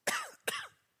residence.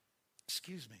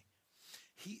 Excuse me.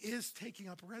 He is taking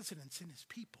up residence in his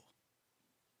people.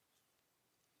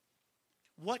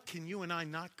 What can you and I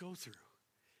not go through?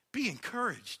 Be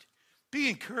encouraged. Be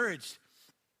encouraged.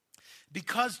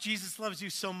 Because Jesus loves you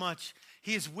so much,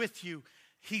 he is with you.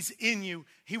 He's in you.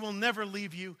 He will never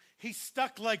leave you. He's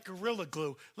stuck like Gorilla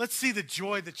Glue. Let's see the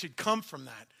joy that should come from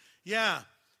that. Yeah.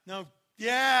 No.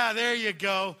 Yeah, there you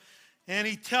go. And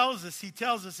he tells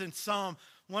us in Psalm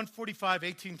 145,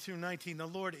 18-19, the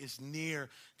Lord is near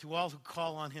to all who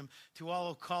call on him, to all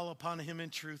who call upon him in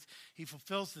truth. He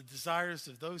fulfills the desires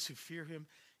of those who fear him.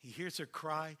 He hears their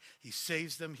cry. He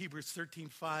saves them. Hebrews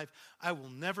 13:5, I will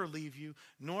never leave you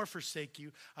nor forsake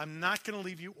you. I'm not going to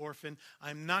leave you orphan.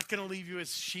 I'm not going to leave you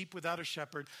as sheep without a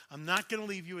shepherd. I'm not going to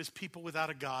leave you as people without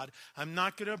a God. I'm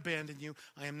not going to abandon you.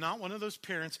 I am not one of those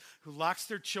parents who locks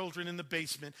their children in the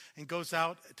basement and goes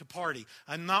out to party.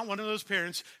 I'm not one of those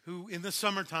parents who in the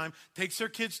summertime takes their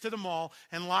kids to the mall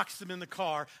and locks them in the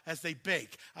car as they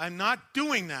bake. I'm not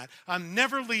doing that. I'm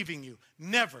never leaving you.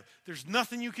 Never. There's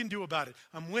nothing you can do about it.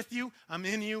 I'm with you, I'm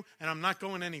in you, and I'm not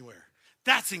going anywhere.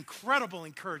 That's incredible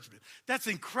encouragement. That's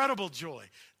incredible joy.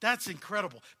 That's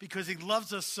incredible because he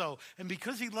loves us so. And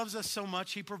because he loves us so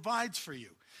much, he provides for you.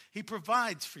 He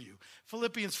provides for you.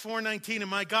 Philippians 4:19, and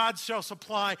my God shall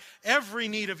supply every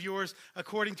need of yours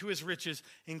according to his riches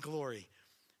in glory.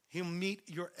 He'll meet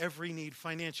your every need,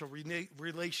 financial,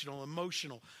 relational,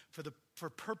 emotional, for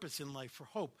purpose in life, for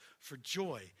hope, for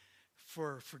joy,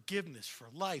 for forgiveness, for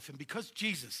life. And because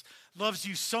Jesus loves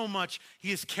you so much,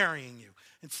 he is carrying you.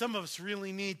 And some of us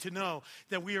really need to know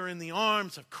that we are in the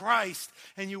arms of Christ,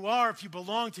 and you are, if you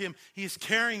belong to him, he is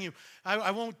carrying you.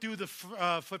 I won't do the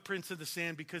footprints of the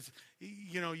sand because,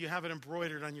 you have it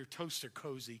embroidered on your toaster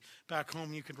cozy. Back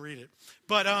home, you can read it.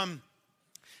 But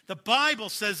the Bible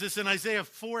says this in Isaiah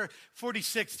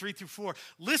 46, 3-4.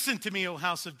 Listen to me, O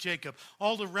house of Jacob,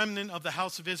 all the remnant of the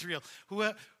house of Israel,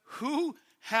 who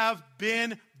have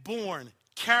been born,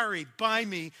 carried by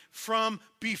me from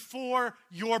before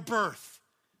your birth.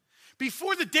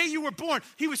 Before the day you were born,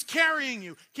 he was carrying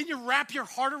you. Can you wrap your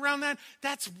heart around that?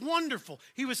 That's wonderful.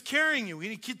 He was carrying you.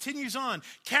 And he continues on.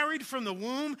 Carried from the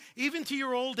womb, even to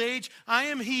your old age, I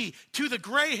am he. To the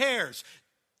gray hairs,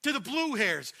 to the blue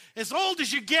hairs. As old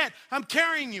as you get, I'm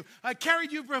carrying you. I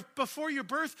carried you before your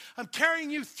birth. I'm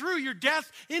carrying you through your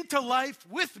death into life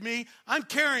with me. I'm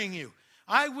carrying you.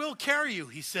 I will carry you,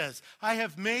 he says. I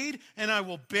have made and I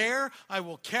will bear. I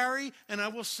will carry and I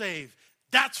will save.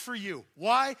 That's for you.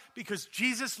 Why? Because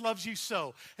Jesus loves you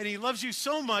so. And he loves you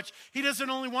so much, he doesn't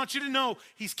only want you to know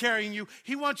he's carrying you.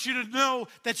 He wants you to know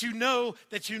that you know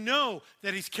that you know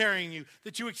that he's carrying you,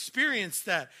 that you experience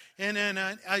that. And in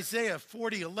Isaiah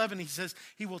 40:11, he says,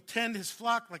 he will tend his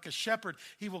flock like a shepherd.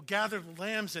 He will gather the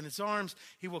lambs in his arms.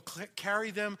 He will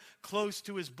carry them close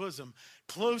to his bosom,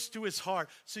 close to his heart,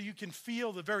 so you can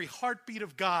feel the very heartbeat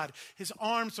of God. His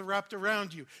arms are wrapped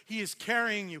around you. He is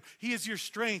carrying you. He is your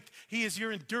strength. He is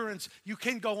your endurance. You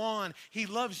can go on. He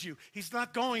loves you. He's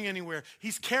not going anywhere.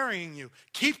 He's carrying you.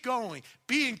 Keep going.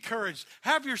 Be encouraged.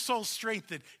 Have your soul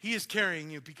strengthened. He is carrying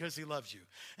you because he loves you.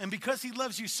 And because he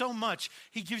loves you so much,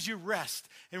 he gives you rest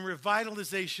and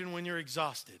revitalization when you're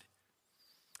exhausted.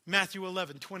 Matthew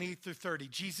 11:28-30,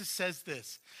 Jesus says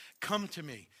this, come to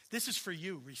me. This is for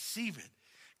you. Receive it.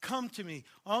 Come to me,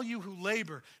 all you who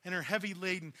labor and are heavy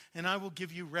laden, and I will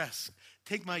give you rest.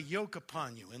 Take my yoke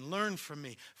upon you and learn from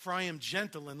me, for I am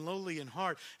gentle and lowly in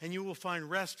heart, and you will find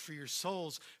rest for your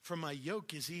souls. For my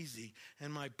yoke is easy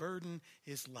and my burden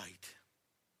is light.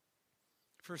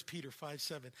 1 Peter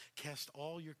 5:7, cast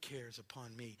all your cares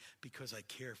upon me because I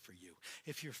care for you.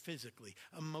 If you're physically,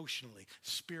 emotionally,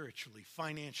 spiritually,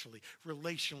 financially,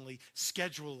 relationally,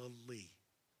 schedulally,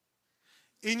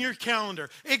 in your calendar,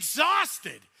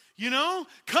 exhausted,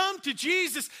 come to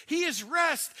Jesus. He is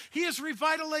rest. He is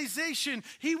revitalization.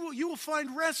 You will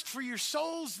find rest for your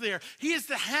souls there. He is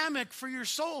the hammock for your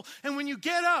soul. And when you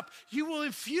get up, he will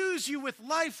infuse you with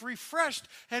life, refreshed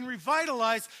and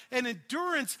revitalized, and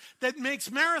endurance that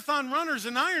makes marathon runners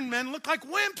and Ironmen look like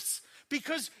wimps.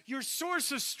 Because your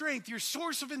source of strength, your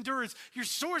source of endurance, your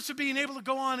source of being able to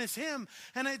go on is him.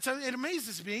 And it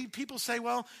amazes me. People say,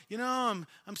 well, I'm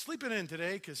sleeping in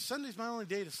today because Sunday's my only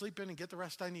day to sleep in and get the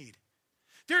rest I need.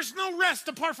 There's no rest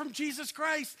apart from Jesus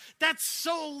Christ. That's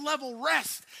soul level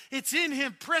rest. It's in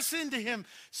him. Press into him.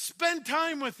 Spend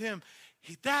time with him.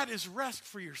 That is rest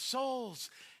for your souls.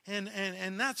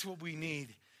 And that's what we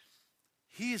need.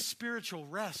 He is spiritual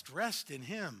rest. Rest in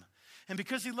him. And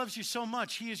because he loves you so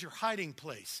much, he is your hiding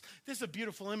place. This is a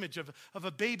beautiful image of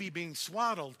a baby being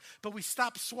swaddled, but we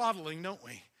stop swaddling, don't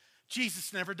we?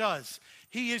 Jesus never does.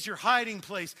 He is your hiding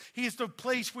place. He is the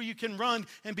place where you can run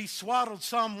and be swaddled.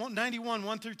 Psalm 91,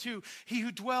 1-2. He who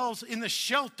dwells in the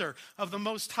shelter of the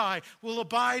Most High will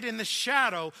abide in the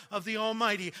shadow of the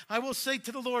Almighty. I will say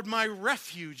to the Lord, my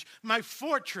refuge, my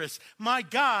fortress, my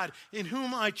God, in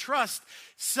whom I trust.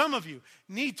 Some of you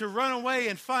need to run away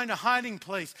and find a hiding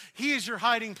place. He is your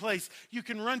hiding place. You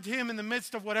can run to him in the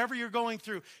midst of whatever you're going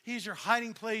through. He is your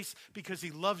hiding place because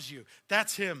he loves you.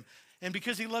 That's him. And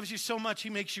because he loves you so much, he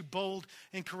makes you bold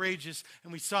and courageous.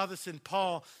 And we saw this in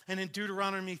Paul. And in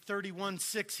Deuteronomy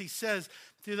 31:6, he says,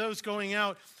 to those going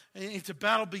out into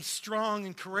battle, be strong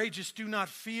and courageous. Do not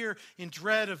fear in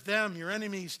dread of them, your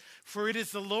enemies. For it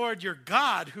is the Lord your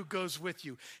God who goes with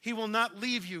you. He will not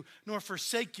leave you nor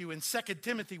forsake you. In 2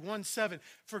 Timothy 1:7,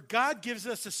 for God gives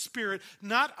us a spirit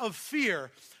not of fear,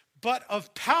 but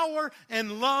of power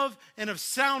and love and of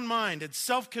sound mind and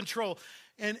self-control.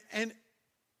 And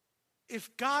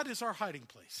if God is our hiding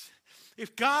place,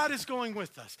 If God is going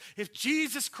with us, if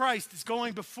Jesus Christ is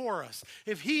going before us,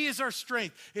 if he is our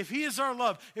strength, if he is our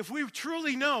love, if we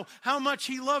truly know how much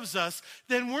he loves us,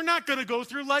 then we're not going to go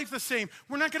through life the same.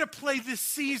 We're not going to play this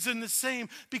season the same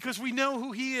because we know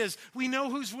who he is. We know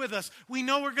who's with us. We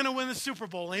know we're going to win the Super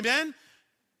Bowl. Amen?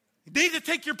 You need to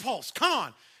take your pulse. Come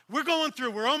on. We're going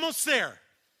through. We're almost there.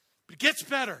 But it gets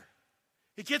better.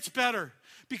 It gets better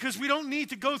because we don't need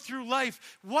to go through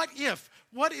life. What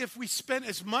if we spent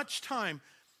as much time,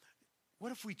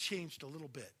 what if we changed a little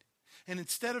bit? And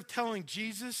instead of telling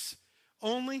Jesus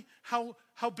only how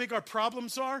big our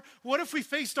problems are, what if we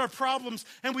faced our problems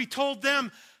and we told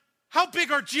them how big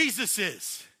our Jesus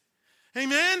is?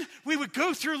 Amen? We would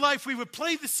go through life. We would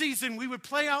play the season. We would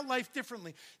play out life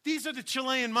differently. These are the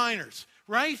Chilean miners,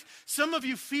 right? Some of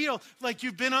you feel like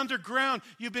you've been underground.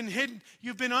 You've been hidden.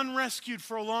 You've been unrescued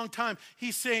for a long time.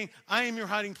 He's saying, I am your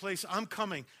hiding place. I'm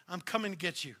coming. I'm coming to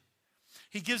get you.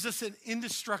 He gives us an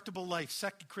indestructible life.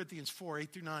 2 Corinthians 4,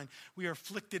 8-9. We are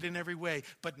afflicted in every way,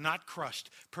 but not crushed.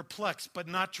 Perplexed, but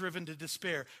not driven to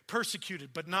despair.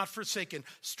 Persecuted, but not forsaken.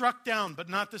 Struck down, but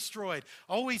not destroyed.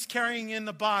 Always carrying in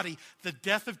the body the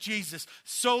death of Jesus,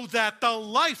 so that the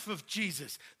life of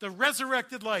Jesus, the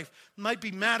resurrected life, might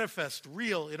be manifest,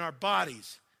 real in our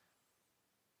bodies.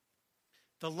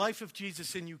 The life of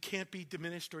Jesus in you can't be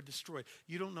diminished or destroyed.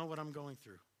 You don't know what I'm going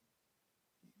through.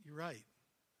 You're right.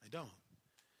 I don't.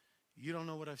 You don't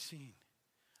know what I've seen.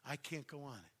 I can't go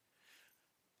on.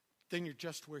 Then you're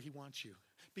just where he wants you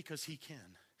because he can.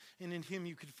 And in him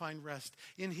you can find rest.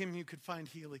 In him you can find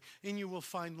healing. In you will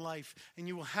find life. And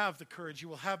you will have the courage. You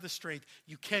will have the strength.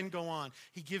 You can go on.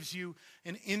 He gives you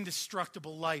an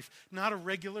indestructible life. Not a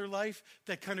regular life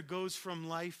that kind of goes from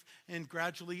life and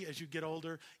gradually as you get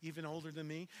older, even older than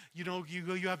me,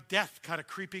 you have death kind of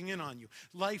creeping in on you.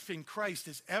 Life in Christ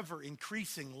is ever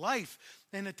increasing life.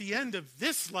 And at the end of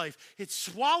this life, it's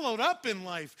swallowed up in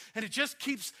life. And it just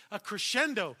keeps a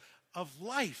crescendo of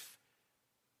life.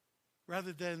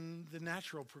 Rather than the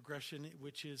natural progression,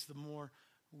 which is the more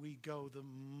we go, the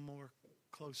more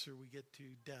closer we get to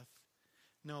death.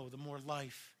 No, the more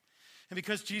life. And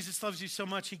because Jesus loves you so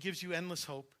much, he gives you endless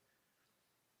hope.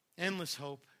 Endless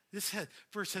hope. This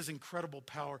verse has incredible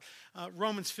power.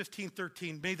 Romans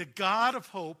 15:13. May the God of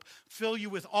hope fill you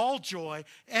with all joy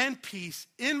and peace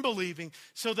in believing,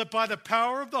 so that by the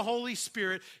power of the Holy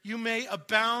Spirit you may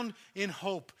abound in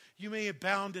hope. You may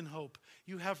abound in hope.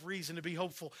 You have reason to be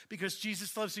hopeful because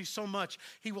Jesus loves you so much.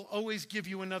 He will always give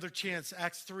you another chance.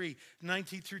 Acts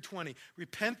 3:19-20.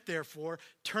 Repent, therefore,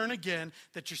 turn again,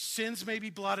 that your sins may be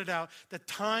blotted out, that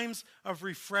times of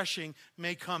refreshing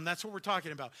may come. That's what we're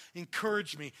talking about.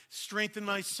 Encourage me, strengthen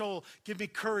my soul, give me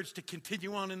courage to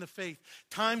continue on in the faith.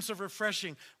 Times of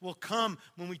refreshing will come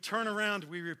when we turn around,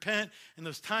 we repent, and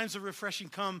those times of refreshing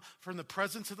come from the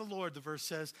presence of the Lord, the verse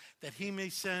says, that he may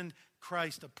send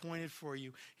Christ appointed for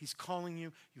you. He's calling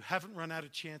you. You haven't run out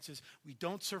of chances. We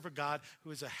don't serve a God who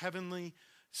is a heavenly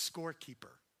scorekeeper.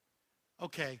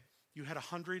 Okay, you had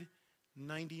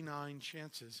 199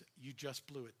 chances. You just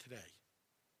blew it today.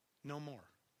 No more.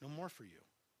 No more for you.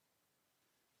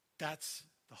 That's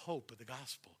the hope of the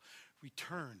gospel.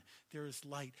 Return. There is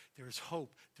light. There is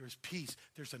hope. There is peace.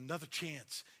 There's another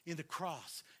chance in the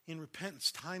cross. In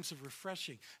repentance, times of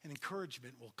refreshing and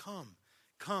encouragement will come.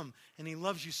 Come, and he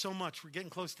loves you so much. We're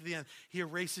getting close to the end. He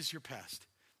erases your past.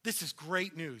 This is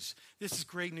great news. This is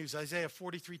great news. Isaiah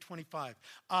 43:25.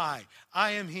 I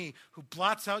am he who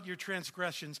blots out your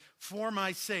transgressions for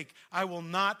my sake. I will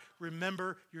not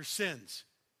remember your sins.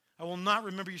 I will not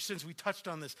remember your sins. We touched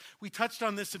on this. We touched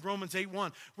on this in Romans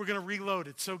 8:1. We're going to reload.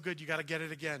 It's so good. You got to get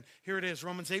it again. Here it is.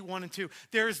 Romans 8:1 and 2.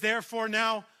 There is therefore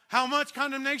now how much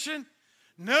condemnation?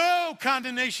 No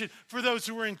condemnation for those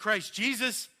who are in Christ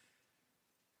Jesus.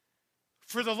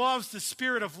 For the law of the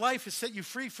Spirit of life has set you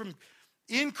free from,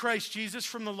 in Christ Jesus,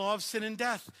 from the law of sin and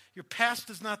death. Your past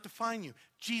does not define you.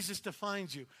 Jesus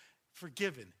defines you,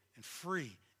 forgiven and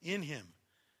free in him.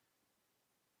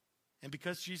 And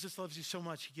because Jesus loves you so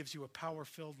much, he gives you a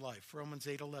power-filled life. Romans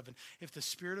 8:11. If the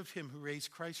Spirit of him who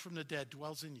raised Christ from the dead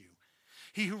dwells in you,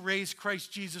 he who raised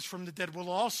Christ Jesus from the dead will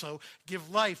also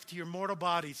give life to your mortal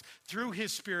bodies through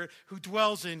his Spirit who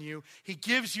dwells in you. He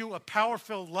gives you a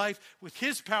power-filled life with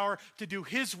his power to do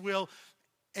his will,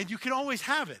 and you can always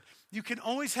have it. You can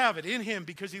always have it in him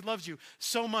because he loves you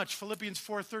so much. Philippians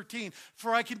 4:13.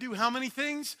 For I can do how many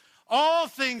things? All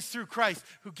things through Christ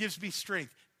who gives me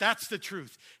strength. That's the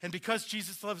truth. And because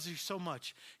Jesus loves you so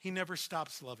much, he never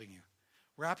stops loving you.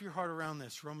 Wrap your heart around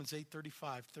this. Romans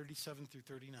 8:35,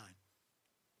 37-39.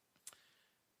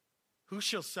 Who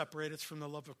shall separate us from the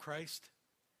love of Christ?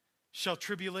 Shall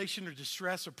tribulation or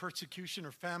distress or persecution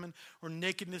or famine or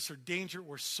nakedness or danger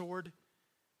or sword?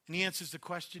 And he answers the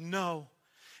question, no.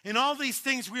 In all these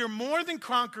things we are more than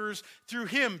conquerors through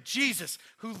him, Jesus,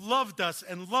 who loved us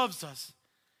and loves us.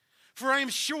 For I am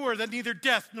sure that neither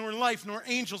death, nor life, nor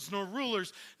angels, nor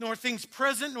rulers, nor things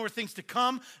present, nor things to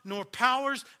come, nor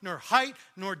powers, nor height,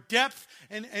 nor depth.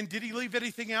 And did he leave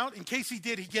anything out? In case he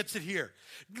did, he gets it here.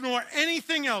 Nor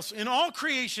anything else in all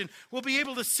creation will be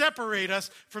able to separate us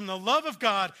from the love of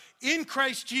God in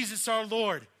Christ Jesus our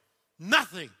Lord.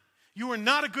 Nothing. You are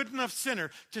not a good enough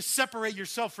sinner to separate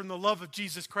yourself from the love of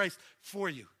Jesus Christ for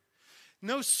you.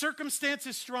 No circumstance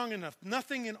is strong enough.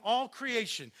 Nothing in all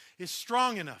creation is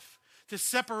strong enough to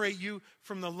separate you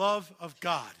from the love of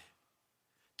God.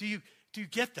 Do you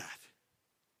get that?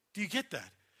 Do you get that?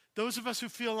 Those of us who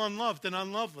feel unloved and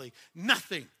unlovely,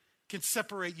 nothing can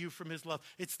separate you from his love.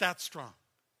 It's that strong.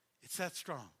 It's that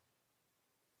strong.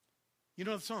 You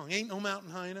know the song, ain't no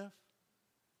mountain high enough.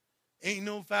 Ain't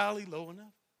no valley low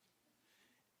enough.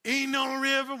 Ain't no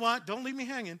river wide, don't leave me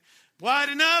hanging, wide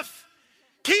enough.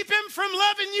 Keep him from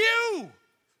loving you,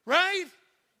 right?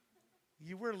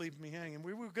 You were leaving me hanging.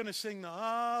 We were going to sing the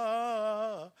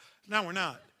Now we're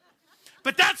not.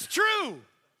 But that's true.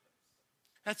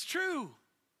 That's true.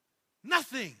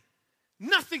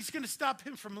 Nothing's going to stop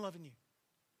him from loving you.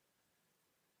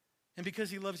 And because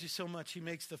he loves you so much, he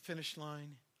makes the finish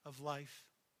line of life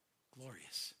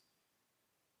glorious.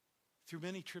 Through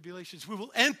many tribulations, we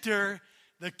will enter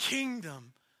the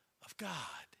kingdom of God.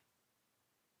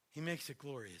 He makes it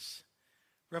glorious.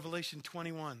 Revelation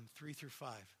 21,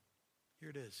 3-5. Here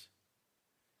it is.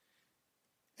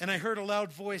 And I heard a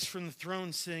loud voice from the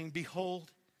throne saying,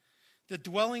 behold, the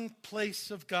dwelling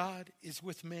place of God is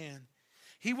with man.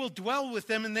 He will dwell with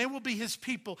them, and they will be his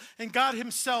people, and God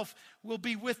himself will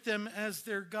be with them as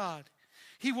their God.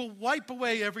 He will wipe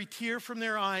away every tear from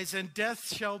their eyes, and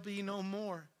death shall be no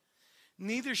more.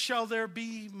 Neither shall there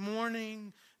be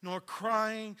mourning, nor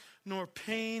crying, nor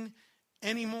pain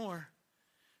anymore.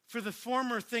 For the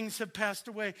former things have passed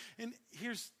away. And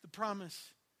here's the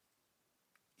promise.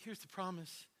 Here's the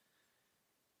promise.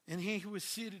 And he who was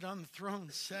seated on the throne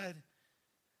said,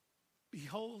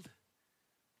 behold,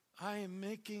 I am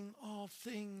making all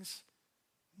things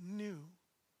new.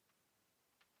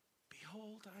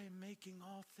 Behold, I am making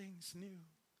all things new.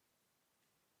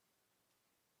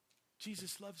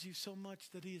 Jesus loves you so much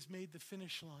that he has made the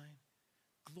finish line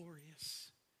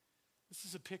glorious. This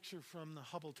is a picture from the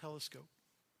Hubble telescope.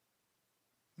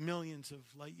 Millions of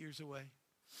light years away.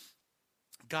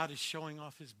 God is showing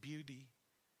off his beauty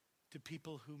to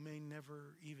people who may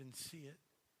never even see it.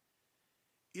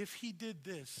 If he did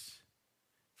this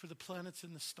for the planets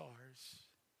and the stars,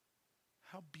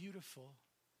 how beautiful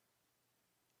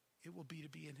it will be to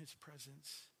be in his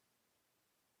presence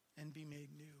and be made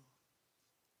new.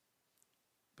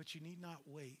 But you need not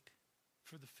wait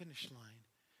for the finish line,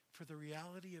 for the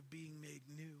reality of being made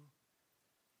new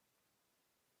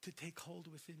to take hold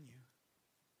within you.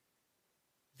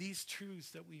 These truths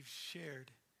that we've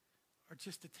shared are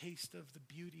just a taste of the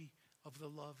beauty of the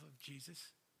love of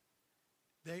Jesus.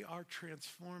 They are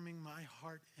transforming my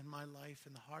heart and my life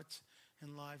and the hearts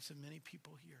and lives of many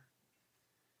people here.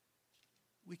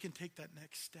 We can take that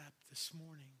next step this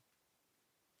morning.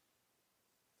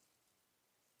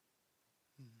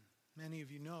 Many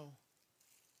of you know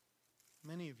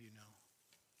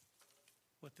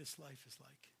what this life is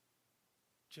like.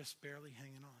 Just barely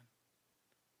hanging on.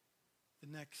 The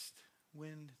next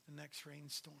wind, the next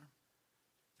rainstorm,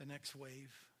 the next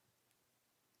wave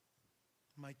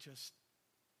might just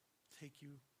take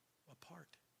you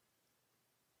apart.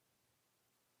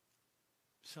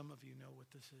 Some of you know what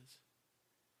this is.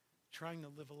 Trying to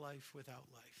live a life without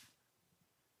life.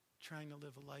 Trying to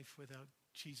live a life without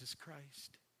Jesus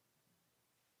Christ.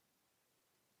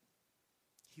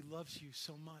 He loves you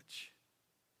so much.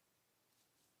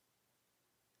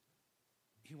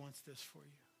 He wants this for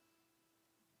you.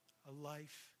 A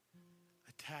life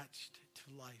attached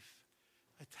to life.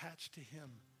 Attached to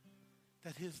him.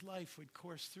 That his life would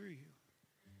course through you.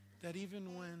 That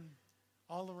even when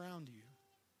all around you,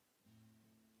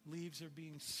 leaves are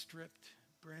being stripped,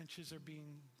 branches are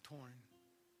being torn,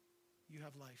 you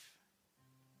have life.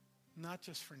 Not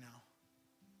just for now,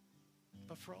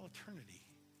 but for all eternity.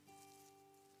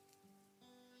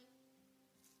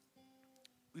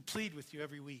 We plead with you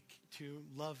every week to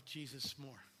love Jesus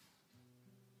more.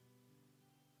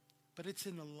 But it's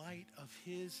in the light of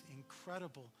his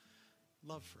incredible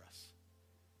love for us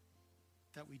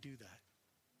that we do that.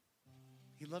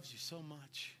 He loves you so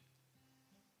much.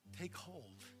 Take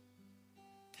hold.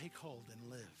 Take hold and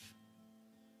live.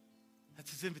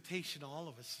 That's his invitation to all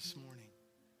of us this morning.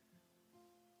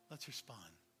 Let's respond.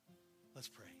 Let's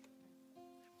pray.